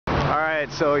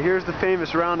Alright, so here's the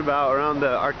famous roundabout around the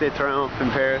Arc de Triomphe in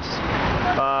Paris.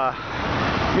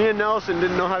 Me and Nelson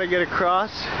didn't know how to get across,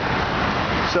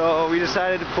 so we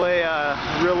decided to play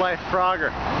real life Frogger.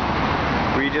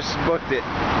 We just booked it.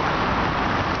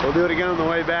 We'll do it again on the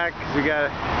way back because we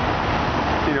gotta,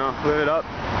 you know, live it up.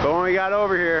 But when we got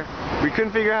over here, we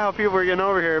couldn't figure out how people were getting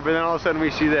over here, but then all of a sudden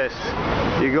we see this.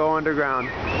 You go underground.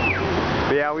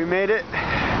 But yeah, we made it,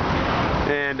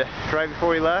 and right before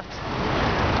we left,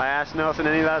 I asked Nelson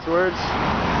any last words,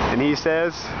 and he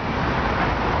says,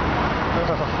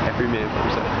 every man for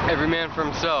himself. Every man for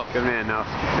himself. Good man,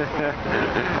 Nelson.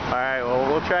 Alright,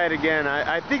 well, we'll try it again.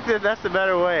 I think that's the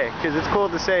better way, because it's cool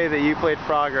to say that you played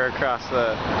Frogger across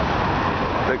the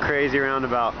crazy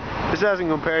roundabout. This doesn't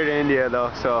compare to India,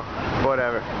 though, so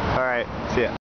whatever. Alright, see ya.